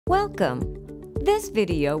Welcome! This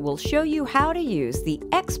video will show you how to use the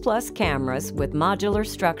X Plus cameras with modular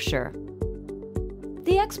structure.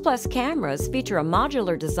 The X Plus cameras feature a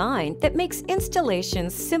modular design that makes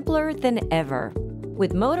installations simpler than ever.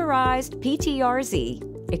 With motorized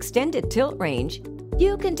PTRZ, extended tilt range,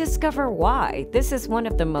 you can discover why this is one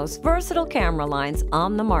of the most versatile camera lines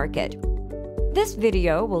on the market. This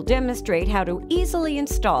video will demonstrate how to easily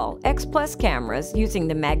install X Plus cameras using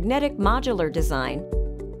the magnetic modular design,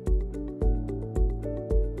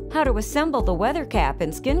 how to assemble the weather cap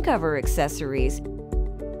and skin cover accessories,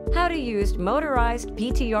 how to use motorized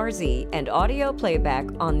PTRZ and audio playback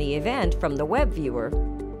on the event from the Webviewer,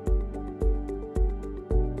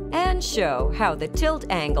 and show how the tilt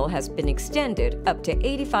angle has been extended up to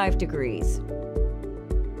 85 degrees.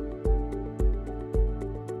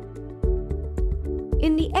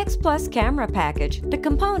 In the X Plus camera package, the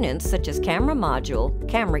components such as camera module,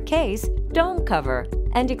 camera case, dome cover,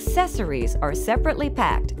 and accessories are separately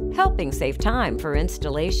packed, helping save time for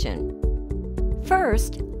installation.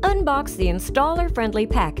 First, unbox the installer-friendly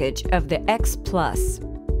package of the X Plus.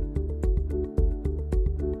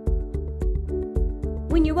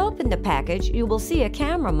 When you open the package, you will see a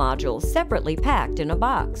camera module separately packed in a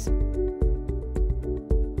box.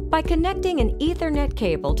 By connecting an Ethernet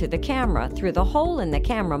cable to the camera through the hole in the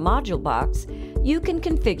camera module box, you can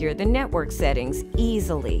configure the network settings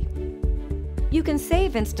easily. You can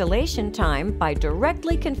save installation time by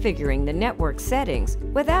directly configuring the network settings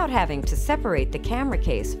without having to separate the camera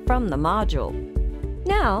case from the module.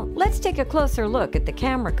 Now, let's take a closer look at the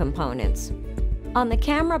camera components. On the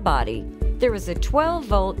camera body, there is a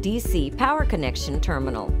 12-volt DC power connection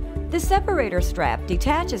terminal. The separator strap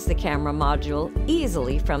detaches the camera module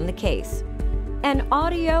easily from the case. An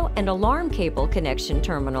audio and alarm cable connection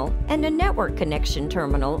terminal and a network connection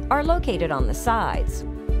terminal are located on the sides.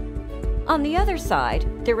 On the other side,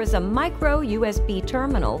 there is a micro USB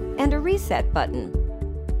terminal and a reset button.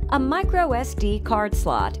 A micro SD card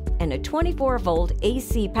slot and a 24-volt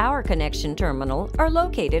AC power connection terminal are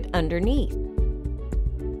located underneath.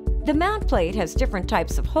 The mount plate has different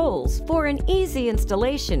types of holes for an easy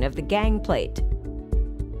installation of the gang plate.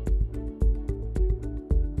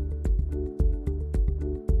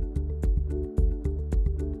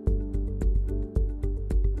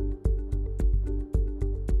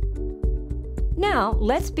 Now,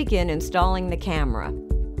 let's begin installing the camera.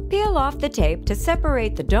 Peel off the tape to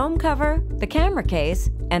separate the dome cover, the camera case,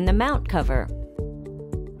 and the mount cover.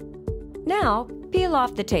 Now, peel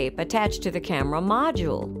off the tape attached to the camera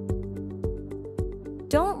module.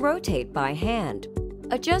 Don't rotate by hand.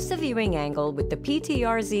 Adjust the viewing angle with the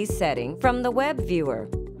PTRZ setting from the Webviewer.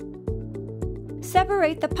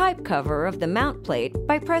 Separate the pipe cover of the mount plate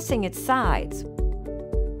by pressing its sides.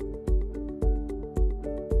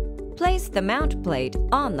 Place the mount plate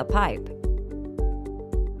on the pipe.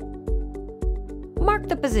 Mark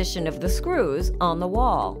the position of the screws on the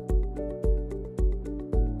wall.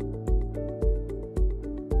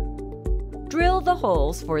 Drill the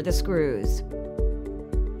holes for the screws.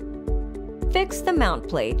 Fix the mount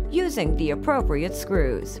plate using the appropriate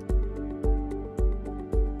screws.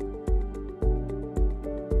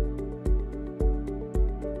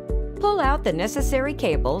 Pull out the necessary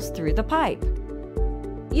cables through the pipe.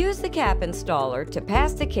 Use the cap installer to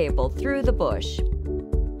pass the cable through the bush.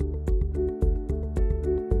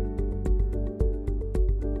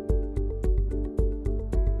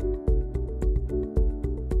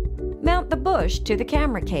 Mount the bush to the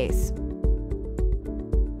camera case.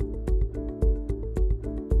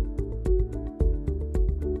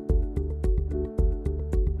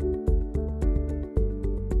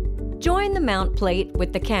 Join the mount plate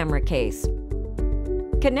with the camera case.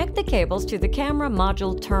 Connect the cables to the camera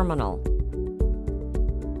module terminal.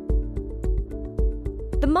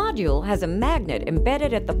 The module has a magnet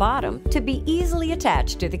embedded at the bottom to be easily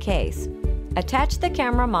attached to the case. Attach the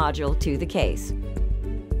camera module to the case.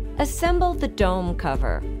 Assemble the dome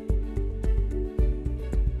cover.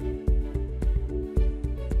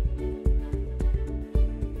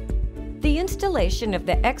 The installation of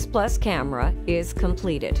the X Plus camera is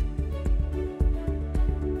completed.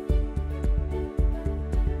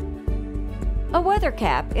 A weather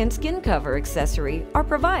cap and skin cover accessory are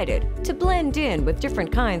provided to blend in with different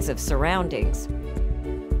kinds of surroundings.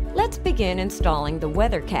 Let's begin installing the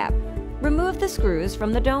weather cap. Remove the screws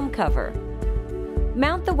from the dome cover.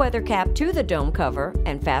 Mount the weather cap to the dome cover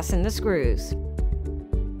and fasten the screws.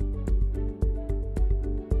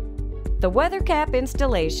 The weather cap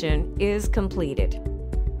installation is completed.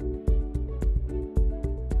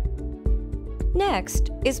 Next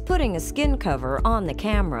is putting a skin cover on the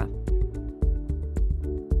camera.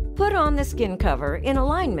 Put on the skin cover in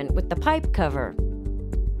alignment with the pipe cover.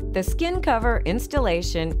 The skin cover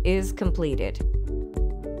installation is completed.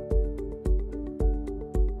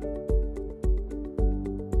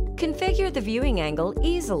 Configure the viewing angle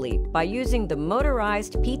easily by using the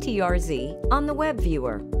motorized PTRZ on the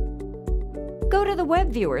Webviewer. Go to the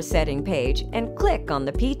Webviewer Setting page and click on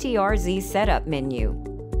the PTRZ Setup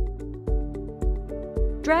menu.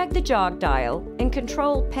 Drag the jog dial and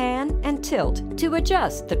control pan and tilt to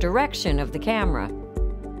adjust the direction of the camera.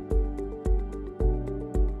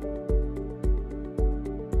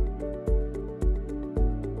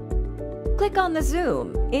 Click on the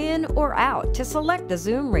zoom in or out to select the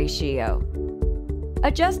zoom ratio.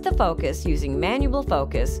 Adjust the focus using manual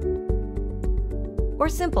focus or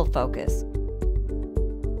simple focus.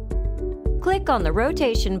 Click on the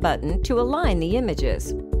rotation button to align the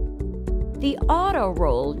images. The auto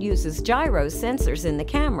roll uses gyro sensors in the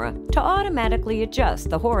camera to automatically adjust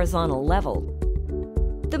the horizontal level.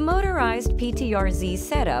 The motorized PTRZ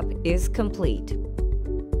setup is complete.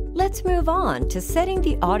 Let's move on to setting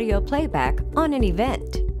the audio playback on an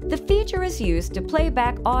event. The feature is used to play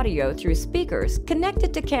back audio through speakers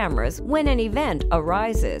connected to cameras when an event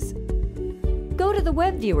arises. Go to the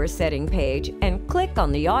Webviewer Setting page and click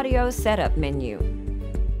on the Audio Setup menu.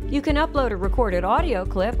 You can upload a recorded audio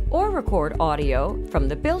clip or record audio from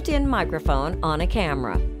the built-in microphone on a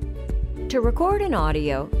camera. To record an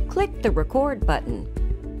audio, click the Record button.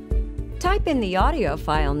 Type in the audio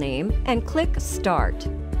file name and click Start.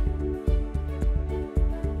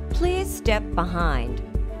 Please step behind.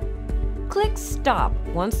 Click Stop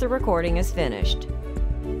once the recording is finished.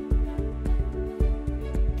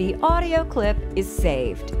 The audio clip is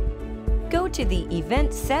saved. Go to the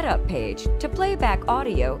Event Setup page to play back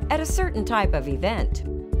audio at a certain type of event.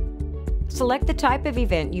 Select the type of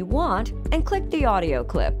event you want and click the audio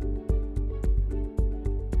clip.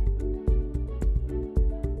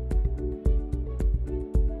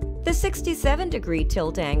 The 67-degree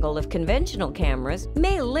tilt angle of conventional cameras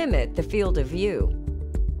may limit the field of view.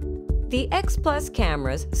 The X Plus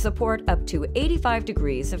cameras support up to 85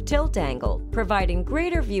 degrees of tilt angle, providing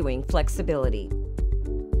greater viewing flexibility.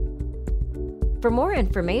 For more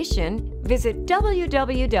information, visit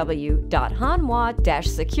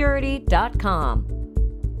www.hanwha-security.com.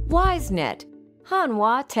 WiseNet,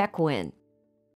 Hanwha Techwin.